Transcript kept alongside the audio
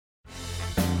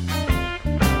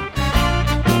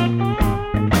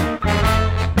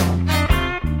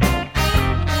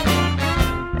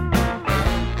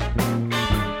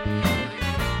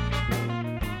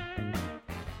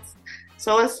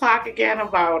So let's talk again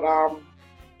about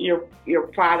your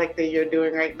product that you're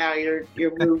doing right now, your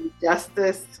movie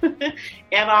Justice,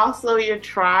 and also your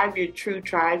tribe, your True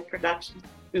Tribe Production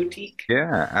Boutique.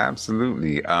 Yeah,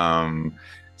 absolutely.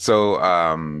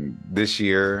 This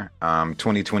year,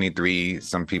 2023,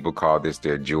 some people call this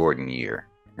their Jordan year,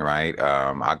 right?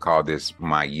 I call this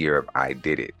my year of I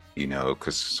did it,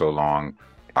 because so long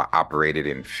I operated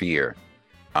in fear.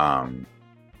 Um,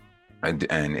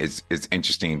 and it's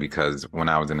interesting because when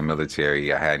I was in the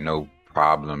military, I had no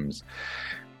problems,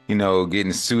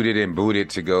 getting suited and booted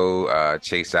to go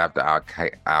chase after Al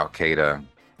Qaeda,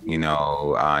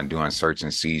 doing search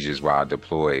and seizures while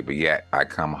deployed. But yet I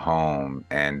come home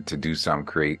and to do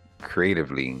something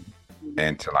creatively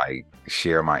and to like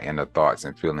share my inner thoughts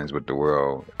and feelings with the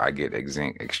world, I get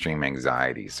extreme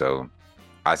anxiety. So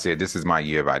I said, this is my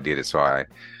year if I did it.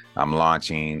 I'm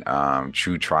launching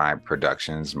True Tribe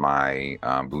Productions, my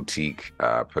boutique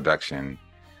production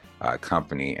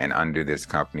company. And under this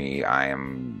company,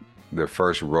 the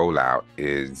first rollout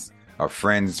is a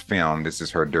friend's film. This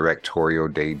is her directorial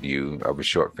debut of a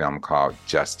short film called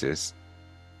Justice.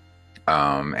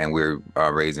 And we're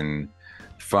raising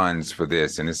funds for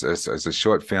this. And it's a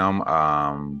short film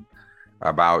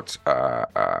about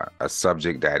a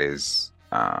subject that is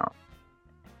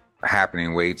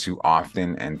happening way too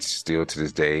often and still to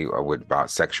this day,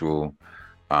 about sexual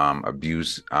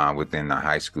abuse within the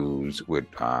high schools with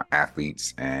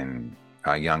athletes and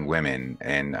young women.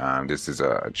 And this is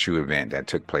a true event that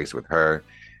took place with her.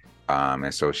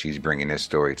 And so she's bringing this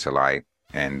story to light.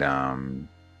 And I'm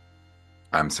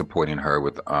supporting her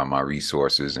with my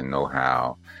resources and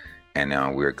know-how.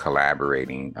 And we're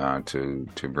collaborating to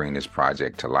bring this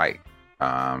project to light.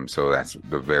 So that's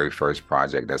the very first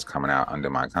project that's coming out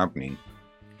under my company.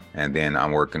 And then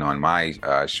I'm working on my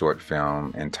short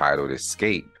film entitled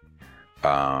Escape.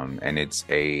 And it's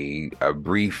a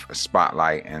brief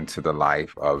spotlight into the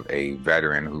life of a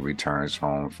veteran who returns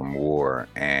home from war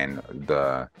and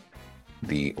the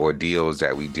ordeals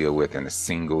that we deal with in a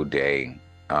single day.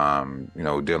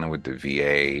 Dealing with the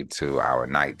VA to our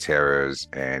night terrors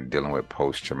and dealing with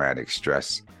post-traumatic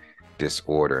stress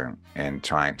disorder and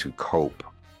trying to cope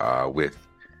with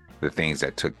the things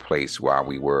that took place while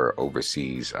we were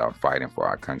overseas fighting for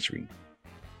our country.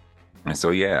 And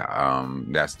so,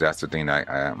 that's the thing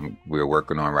that we're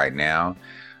working on right now.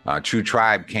 True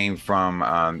Tribe came from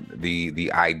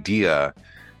the idea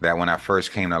that when I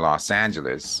first came to Los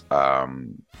Angeles,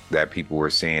 that people were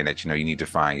saying that, you need to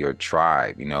find your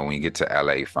tribe. When you get to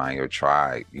LA, find your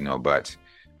tribe, but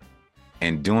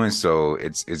in doing so,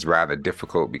 it's rather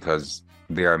difficult because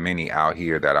there are many out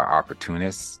here that are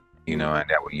opportunists, and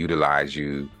that will utilize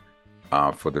you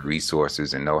for the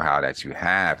resources and know-how that you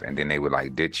have, and then they would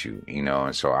like ditch you,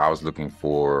 And so I was looking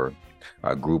for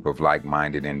a group of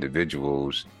like-minded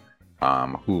individuals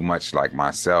who, much like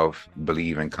myself,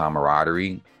 believe in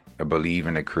camaraderie, believe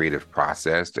in the creative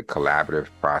process, the collaborative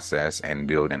process, and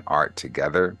building art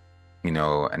together,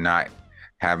 and not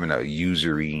having a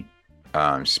usury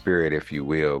spirit, if you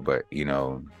will, but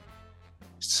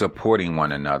supporting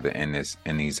one another in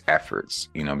these efforts,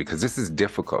 because this is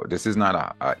difficult. This is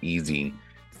not a easy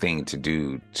thing to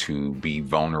do, to be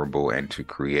vulnerable and to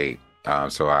create.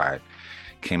 So I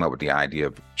came up with the idea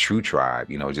of True Tribe,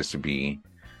 just to be,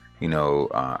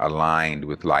 aligned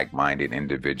with like-minded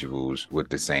individuals with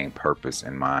the same purpose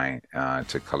in mind,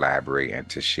 to collaborate and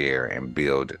to share and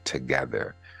build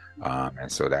together.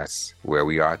 And so that's where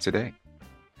we are today.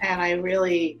 And I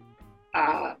really,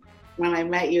 when I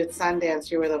met you at Sundance,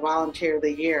 you were the Volunteer of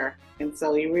the Year. And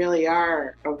so you really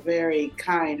are a very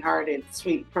kind-hearted,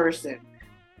 sweet person.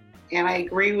 And I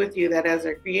agree with you that as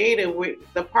a creative,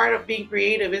 the part of being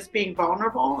creative is being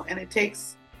vulnerable. And it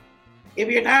takes, if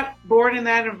you're not born in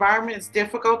that environment, it's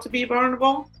difficult to be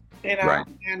vulnerable, Right.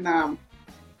 And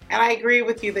I agree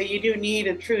with you that you do need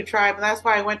a true tribe. And that's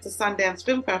why I went to Sundance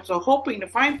Film Festival, hoping to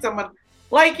find someone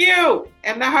like you.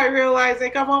 And now I realize I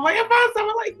come home, like, I found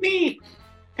someone like me.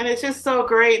 And it's just so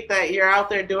great that you're out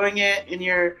there doing it, and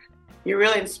you're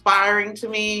really inspiring to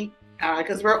me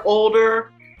because we're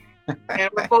older and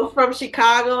we're both from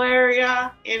Chicago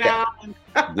area, Yeah.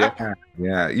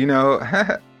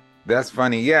 That's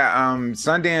funny. Yeah,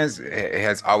 Sundance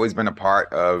has always been a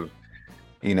part of,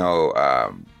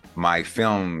 my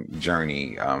film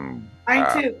journey. Mine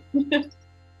too.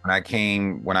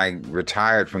 When I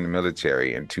retired from the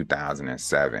military in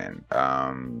 2007,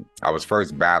 I was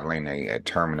first battling a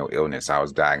terminal illness. I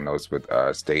was diagnosed with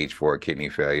stage 4 kidney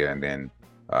failure and then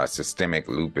systemic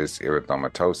lupus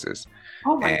erythematosus.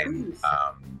 Oh my And goodness.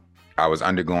 I was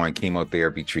undergoing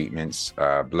chemotherapy treatments,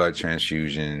 blood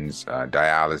transfusions,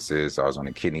 dialysis. I was on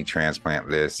a kidney transplant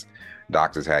list,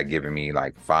 doctors had given me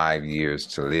like 5 years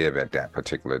to live at that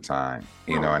particular time,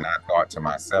 and I thought to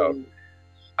myself,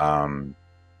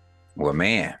 well,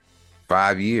 man,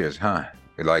 5 years, huh?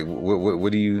 Like,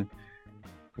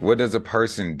 what does a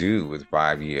person do with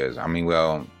 5 years? I mean,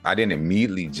 well, I didn't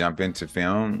immediately jump into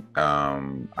film.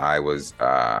 I was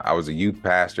a youth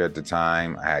pastor at the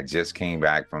time. I had just came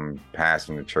back from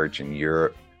pastoring the church in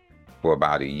Europe for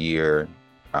about a year.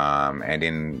 And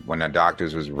then when the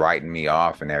doctors was writing me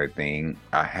off and everything,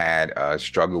 I had a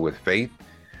struggle with faith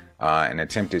and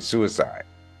attempted suicide.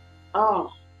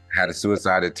 Oh. I had a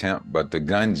suicide attempt, but the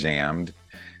gun jammed.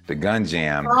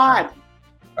 God.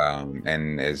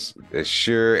 And as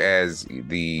sure as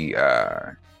the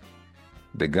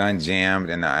gun jammed,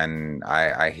 and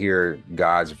I hear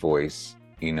God's voice,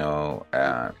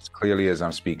 as clearly as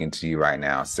I'm speaking to you right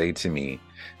now, say to me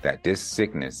that this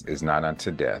sickness is not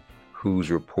unto death. Whose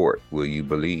report will you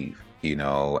believe?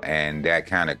 And that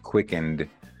kind of quickened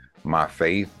my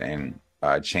faith and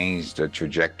changed the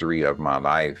trajectory of my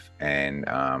life. And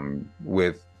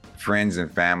with friends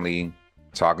and family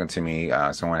talking to me,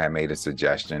 someone had made a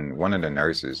suggestion. One of the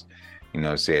nurses,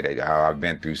 said that I've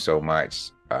been through so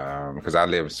much because I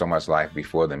lived so much life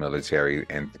before the military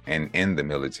and in the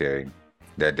military,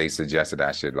 that they suggested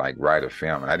I should like write a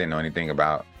film. And I didn't know anything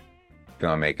about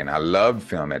filmmaking. I loved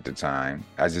film at the time.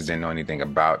 I just didn't know anything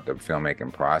about the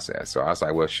filmmaking process. So I was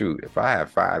like, well, shoot, if I have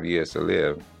 5 years to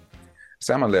live,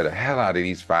 so I'm gonna live the hell out of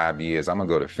these 5 years. I'm gonna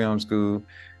go to film school.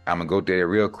 I'm gonna go there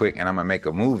real quick and I'm gonna make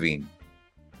a movie.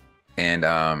 And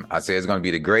I said it's going to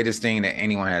be the greatest thing that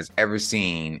anyone has ever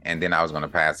seen. And then I was going to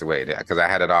pass away because I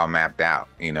had it all mapped out.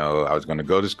 I was going to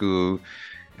go to school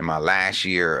in my last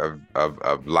year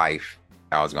of life.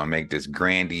 I was going to make this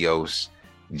grandiose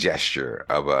gesture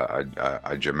of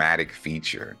a dramatic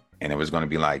feature. And it was going to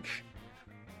be like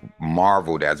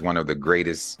marveled as one of the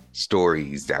greatest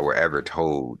stories that were ever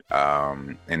told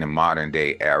in the modern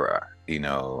day era.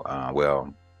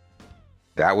 Well,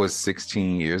 that was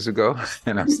 16 years ago,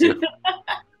 and I'm still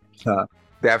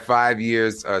that 5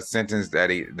 years sentence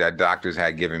that doctors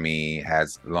had given me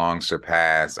has long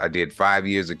surpassed. I did 5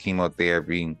 years of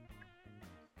chemotherapy.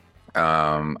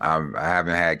 I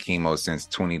haven't had chemo since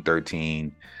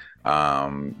 2013.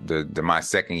 My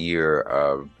second year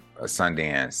of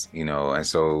Sundance, and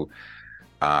so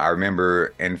I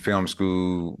remember in film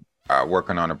school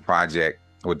working on a project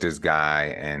with this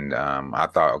guy, and I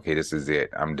thought, okay, this is it.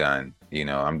 I'm done.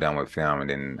 I'm done with film. And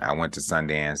then I went to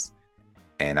Sundance,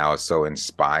 and I was so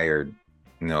inspired,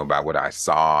 by what I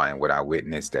saw and what I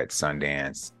witnessed at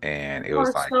Sundance. And it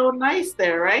was like so nice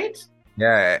there, right?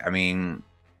 Yeah, I mean,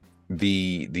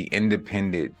 the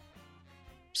independent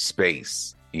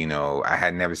space, I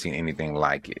had never seen anything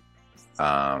like it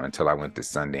until I went to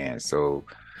Sundance. So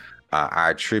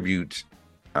I attribute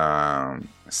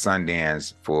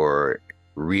Sundance for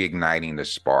reigniting the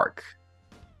spark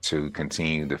to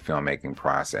continue the filmmaking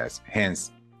process.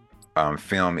 Hence,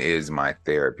 film is my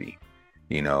therapy.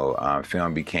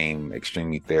 Film became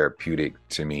extremely therapeutic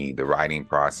to me, the writing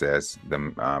process,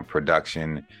 the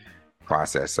production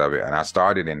process of it. And I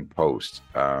started in post.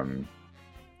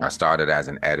 I started as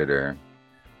an editor,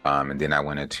 and then I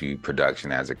went into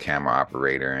production as a camera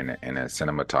operator and a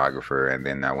cinematographer. And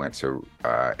then I went to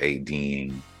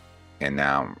ADing, and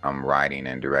now I'm writing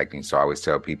and directing. So I always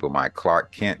tell people my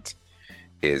Clark Kent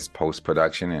is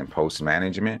post-production and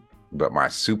post-management, but my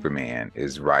Superman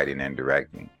is writing and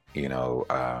directing, and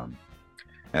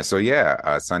so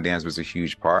Sundance was a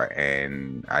huge part,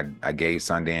 and I gave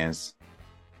Sundance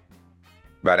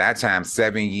by that time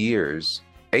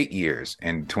 8 years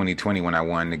in 2020 when I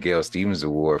won the Gail Stevens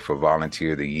Award for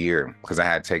Volunteer of the Year, because I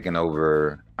had taken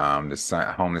over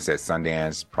the Homeless at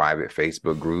Sundance private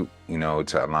Facebook group,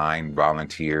 to align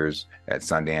volunteers at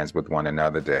Sundance with one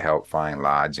another to help find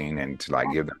lodging and to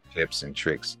like give them tips and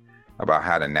tricks about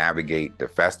how to navigate the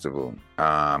festival.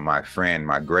 My friend,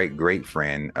 my great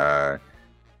friend,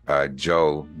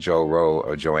 Jo Rowe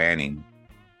or Joanne,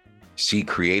 she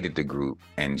created the group,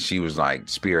 and she was like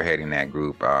spearheading that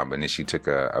group. But then she took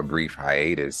a brief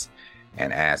hiatus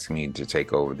and asked me to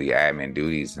take over the admin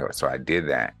duties. So I did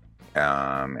that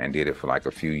and did it for like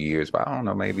a few years, but I don't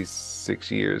know, maybe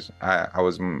 6 years. I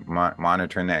was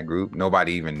monitoring that group.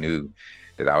 Nobody even knew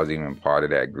that I was even part of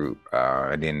that group.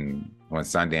 And then when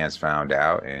Sundance found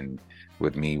out, and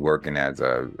with me working as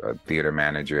a theater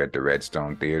manager at the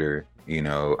Redstone Theater,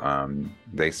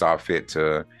 they saw fit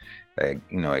to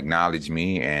acknowledge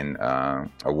me and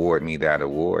award me that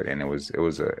award. And it was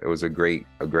a great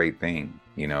thing,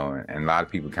 and a lot of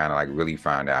people kind of like really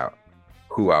found out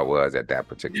who I was at that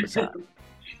particular time.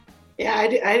 Yeah, I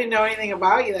didn't know anything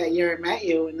about you that year I met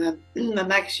you. And then the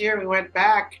next year we went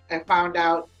back, I found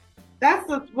out that's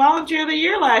the volunteer of the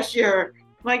year last year. I'm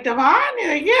like, Devon?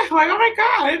 Yeah. I'm like, oh my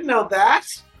God, I didn't know that.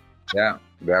 Yeah,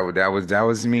 that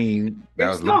was me. That You're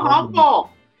was so little me. humble.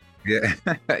 Yeah,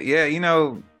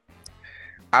 yeah.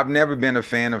 I've never been a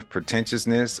fan of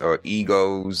pretentiousness or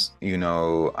egos.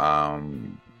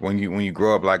 When you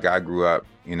grow up like I grew up,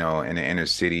 in the inner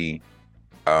city,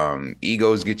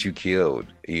 egos get you killed.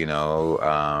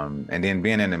 And then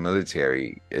being in the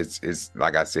military, it's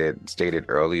like I stated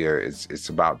earlier, it's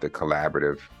about the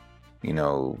collaborative,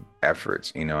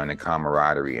 efforts, and the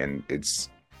camaraderie, and it's,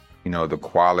 the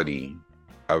quality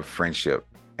of friendship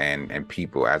and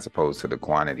people as opposed to the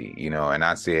quantity. And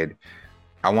I said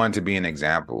I wanted to be an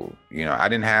example. I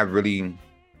didn't have really,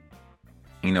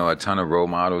 a ton of role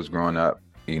models growing up,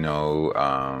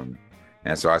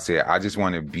 and so I said, I just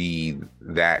want to be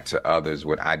that to others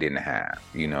what I didn't have,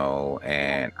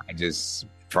 and I just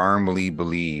firmly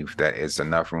believe that it's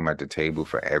enough room at the table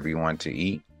for everyone to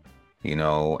eat, and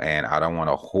I don't want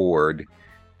to hoard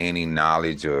any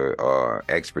knowledge or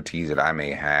expertise that I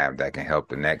may have that can help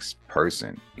the next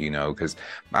person, because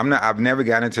I've never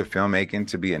gotten into filmmaking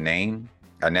to be a name.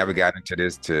 I never got into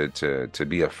this to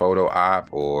be a photo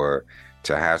op or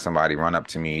to have somebody run up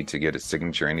to me to get a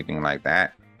signature or anything like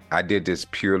that. I did this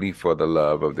purely for the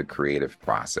love of the creative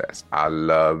process. I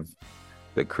love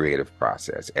the creative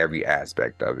process, every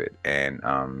aspect of it. And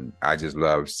I just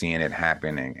love seeing it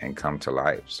happen and come to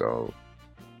life. So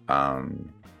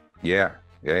yeah.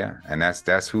 And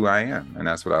that's who I am. And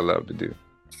that's what I love to do.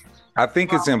 I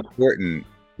think it's important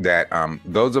that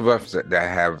those of us that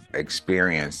have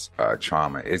experienced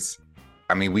trauma,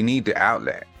 we need the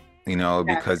outlet,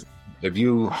 because if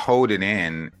you hold it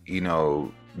in,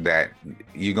 that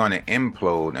you're going to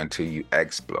implode until you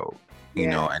explode,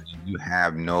 and you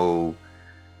have no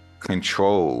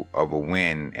control over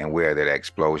when and where that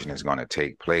explosion is going to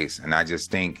take place. And I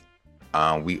just think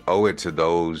we owe it to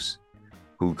those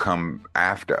who come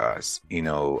after us,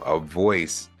 a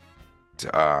voice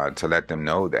to let them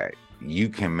know that you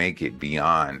can make it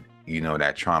beyond,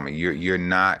 that trauma. You're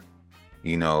not,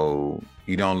 you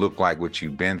don't look like what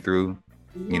you've been through.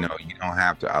 You don't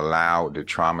have to allow the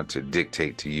trauma to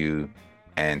dictate to you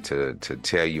and to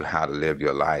tell you how to live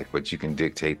your life, but you can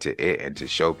dictate to it and to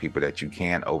show people that you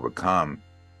can overcome,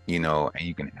 and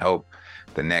you can help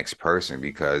the next person,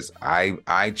 because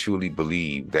I truly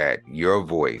believe that your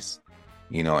voice,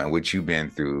 and what you've been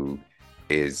through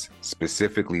is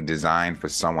specifically designed for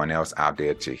someone else out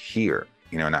there to hear.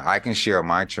 Now I can share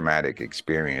my traumatic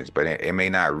experience, but it may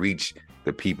not reach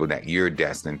the people that you're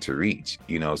destined to reach,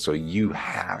 so you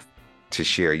have to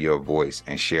share your voice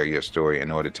and share your story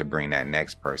in order to bring that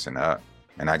next person up.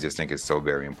 And I just think it's so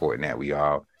very important that we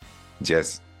all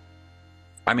just,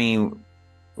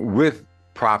 with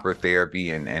proper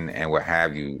therapy and what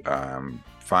have you,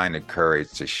 find the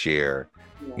courage to share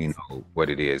what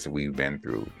it is that we've been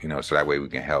through, so that way we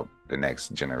can help the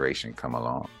next generation come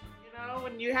along.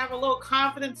 When you have a little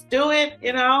confidence, do it.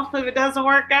 If it doesn't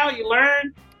work out, you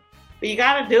learn, but you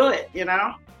got to do it.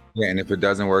 Yeah, and if it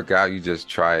doesn't work out, you just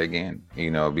try again,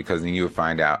 because then you'll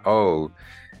find out, oh,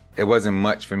 it wasn't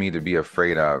much for me to be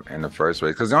afraid of in the first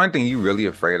place. Because the only thing you're really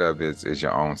afraid of is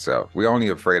your own self. We're only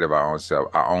afraid of our own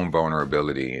self, our own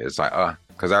vulnerability. It's like,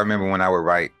 because I remember when I would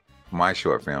write my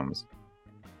short films,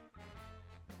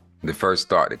 the first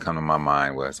thought that come to my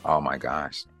mind was, oh my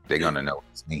gosh, they're going to know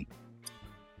it's me.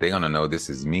 They're going to know this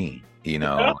is me,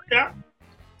 Yeah.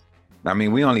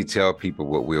 We only tell people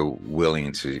what we're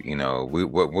willing to,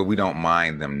 what we don't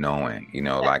mind them knowing,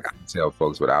 like I tell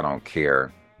folks what I don't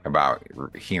care about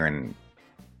hearing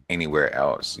anywhere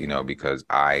else, because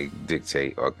I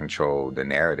dictate or control the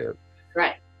narrative.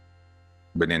 Right.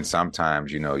 But then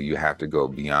sometimes, you have to go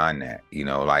beyond that,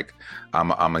 like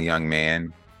I'm a young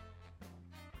man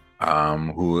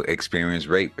who experienced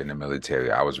rape in the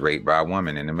military. I was raped by a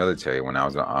woman in the military when I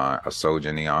was a soldier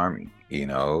in the Army.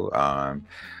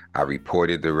 I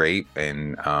reported the rape,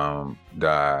 and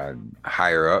the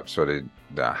higher ups, or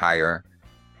the higher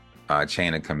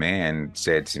chain of command,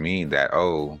 said to me that,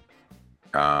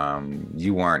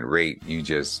 you weren't raped, you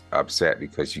just upset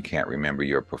because you can't remember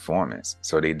your performance.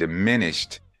 So they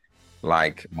diminished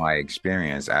like my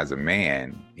experience as a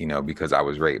man, because I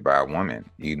was raped by a woman,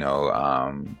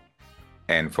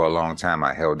 and for a long time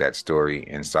I held that story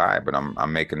inside, but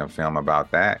I'm making a film about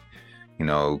that,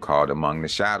 called Among the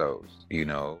Shadows,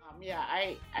 Yeah,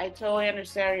 I totally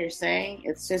understand what you're saying.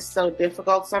 It's just so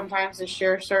difficult sometimes to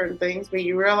share certain things, but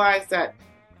you realize that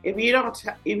if you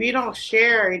don't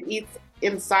share, it eats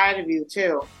inside of you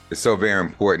too. It's so very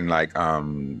important. Like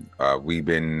we've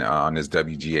been on this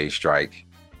WGA strike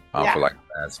Yeah. for like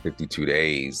the last 52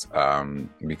 days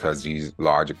because these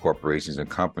larger corporations and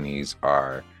companies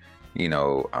are, you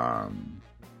know,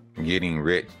 getting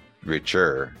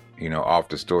richer, you know, off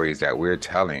the stories that we're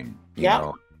telling. You Yep.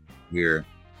 know, we're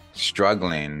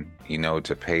struggling, you know,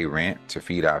 to pay rent to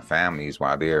feed our families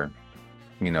while they're,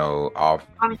 you know, off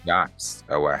yachts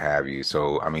or what have you.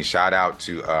 So I mean, shout out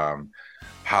to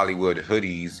Hollywood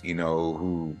Hoodies, you know,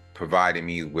 who provided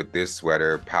me with this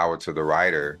sweater, Power to the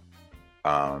Writer.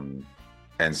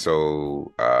 And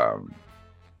so I'm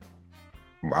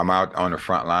out on the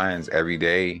front lines every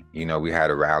day. You know, we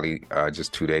had a rally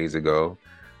just 2 days ago.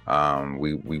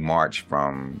 We marched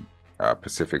from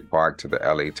Pacific Park to the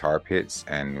LA Tar Pits,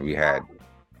 and we had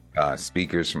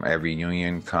speakers from every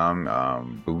union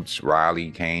come. Boots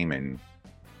Riley came and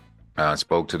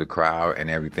spoke to the crowd and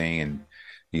everything. And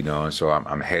you know, so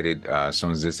I'm headed as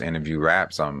soon as this interview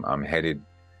wraps, I'm headed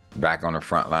back on the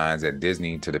front lines at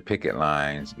Disney to the picket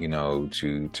lines, you know,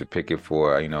 to picket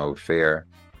for, you know, fair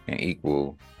and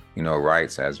equal, you know,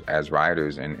 rights as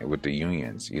writers and with the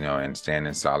unions, you know, and stand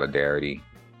in solidarity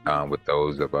with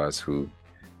those of us who,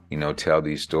 you know, tell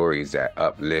these stories that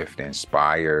uplift,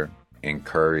 inspire,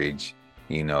 encourage,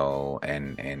 you know,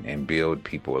 and build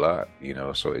people up, you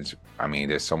know. So it's, I mean,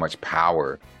 there's so much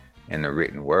power in the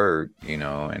written word, you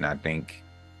know, and I think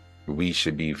we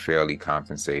should be fairly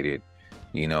compensated,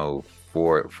 you know,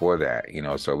 for that, you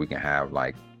know, so we can have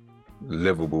like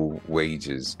livable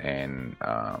wages and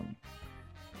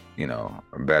you know,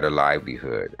 a better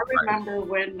livelihood. I remember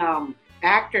when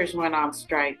actors went on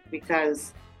strike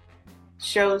because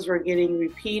shows were getting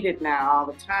repeated now all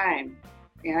the time.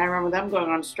 And I remember them going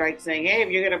on strike saying, hey, if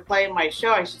you're going to play my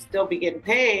show, I should still be getting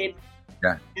paid.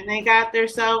 Yeah. And they got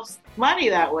themselves money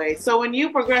that way. So when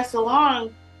you progress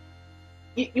along,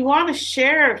 you want to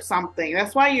share something.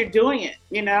 That's why you're doing it.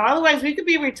 You know, otherwise we could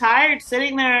be retired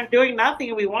sitting there doing nothing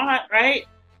if we want, right?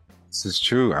 This is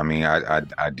true. I mean,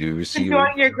 I do receive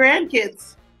enjoying your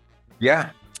grandkids.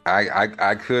 Yeah.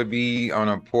 I could be on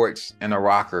a porch in a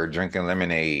rocker drinking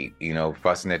lemonade, you know,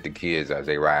 fussing at the kids as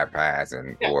they ride past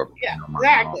and Yeah, or yeah, you know,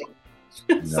 exactly.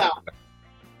 mom, So,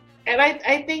 and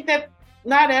I think that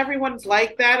not everyone's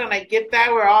like that, and I get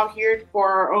that. We're all here for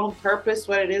our own purpose,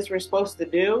 what it is we're supposed to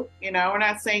do. You know, we're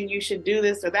not saying you should do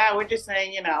this or that. We're just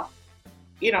saying, you know,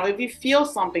 if you feel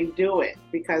something, do it,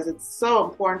 because it's so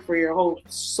important for your whole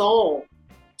soul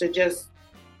to just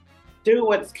do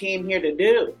what's came here to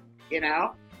do, you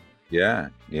know? Yeah,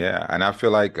 yeah. And I feel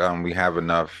like we have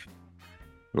enough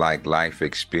like life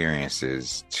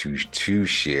experiences to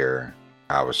share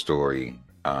our story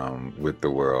with the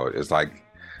world. It's like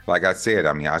I said,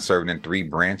 I mean, I served in 3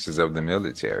 branches of the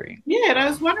military. Yeah, and I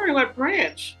was wondering what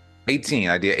branch. 18.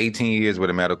 I did 18 years with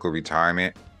a medical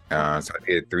retirement. So I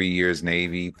did 3 years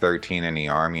Navy, 13 in the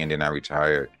Army, and then I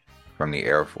retired from the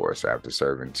Air Force after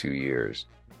serving 2 years.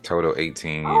 Total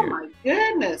 18 years. Oh my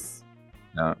goodness.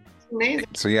 Amazing.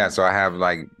 So yeah, so I have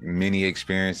like many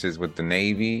experiences with the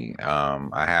Navy.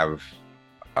 I have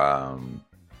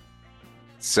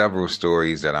several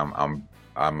stories that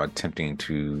I'm attempting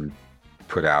to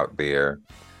put out there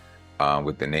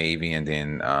with the Navy, and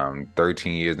then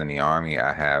 13 years in the Army.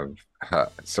 I have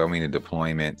so many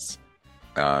deployments,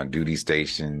 duty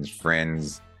stations,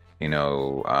 friends, you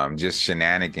know, just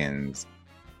shenanigans,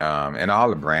 in all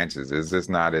the branches. It's just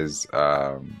not as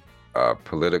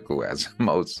political as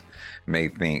most may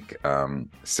think.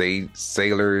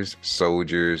 Sailors,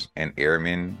 soldiers, and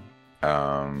airmen,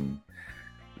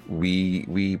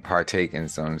 we partake in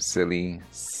some silly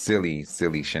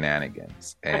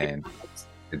shenanigans, and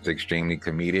it's extremely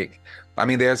comedic. I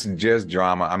mean, there's just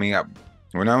drama. I mean,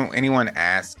 when anyone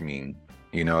asks me,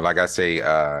 you know, like I say,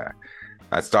 I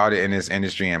started in this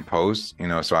industry in post, you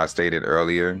know, so I stated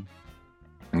earlier,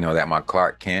 you know, that my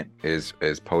Clark Kent is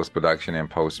post-production and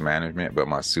post-management, but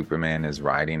my Superman is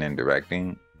writing and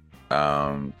directing.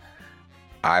 People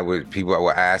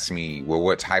would ask me, well,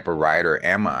 what type of writer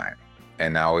am I?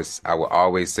 And I would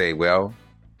always say, well,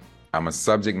 I'm a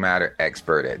subject matter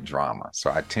expert at drama.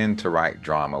 So I tend to write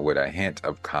drama with a hint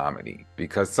of comedy,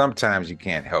 because sometimes you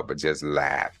can't help but just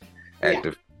laugh at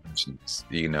the foolishness,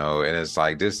 you know, and it's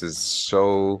like, this is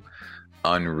so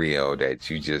unreal that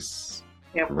you just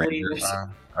render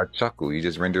a chuckle. You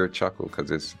just render a chuckle because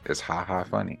it's ha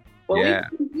funny. Well, yeah.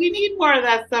 we need more of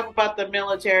that stuff about the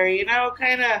military, you know,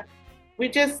 kind of, you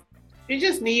just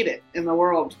need it in the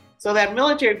world, so that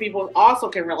military people also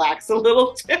can relax a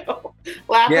little too.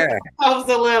 Laugh at themselves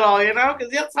a little, you know,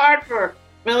 because it's hard for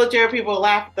military people to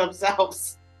laugh at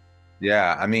themselves.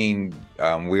 Yeah, I mean,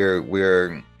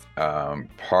 we're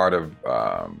part of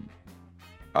um,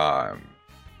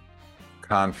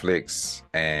 conflicts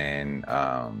and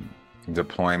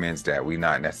deployments that we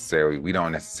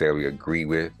don't necessarily agree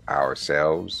with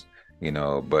ourselves,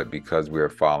 but because we're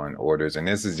following orders. And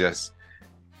this is just,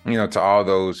 to all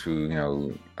those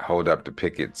who, hold up the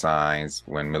picket signs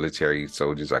when military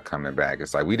soldiers are coming back.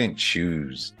 It's like we didn't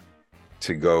choose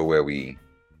to go where we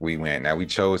went. Now we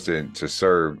chose to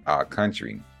serve our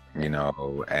country,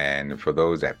 and for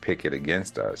those that picket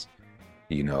against us,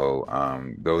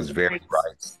 those very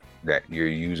rights that you're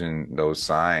using those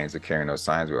signs or carrying those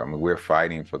signs with. I mean, we're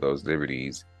fighting for those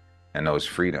liberties and those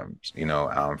freedoms.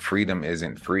 Freedom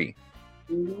isn't free,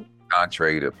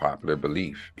 contrary to popular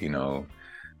belief.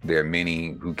 There are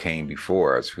many who came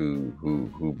before us who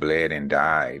bled and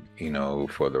died,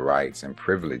 for the rights and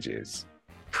privileges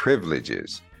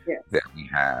that we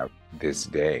have this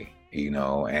day,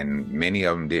 and many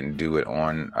of them didn't do it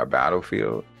on a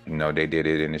battlefield. They did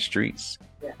it in the streets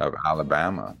of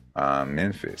Alabama,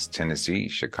 Memphis, Tennessee,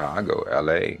 Chicago,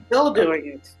 LA. Still doing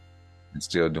it. And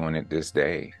still doing it this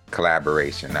day.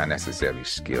 Collaboration, not necessarily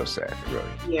skill set, really.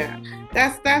 Yeah,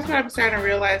 that's what I'm starting to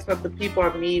realize. What the people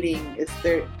are meeting is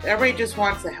everybody just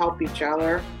wants to help each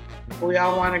other. We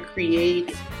all want to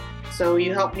create. So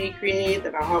you help me create,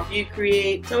 then I'll help you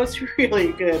create. So it's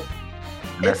really good.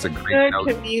 That's a great note.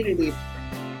 Community.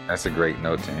 That's a great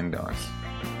note to end on.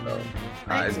 So,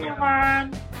 thanks,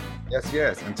 Ron.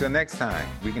 Yes. Until next time,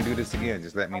 we can do this again.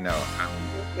 Just let me know.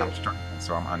 I'm struggling,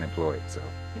 so I'm unemployed. So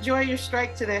enjoy your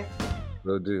strike today.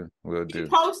 Will do. Keep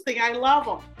posting. I love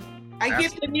them. I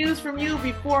get the news from you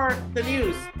before the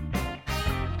news.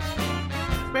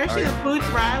 Especially the Boots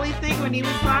Riley thing when he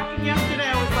was talking yesterday.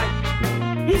 I was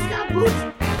like, he's got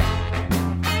Boots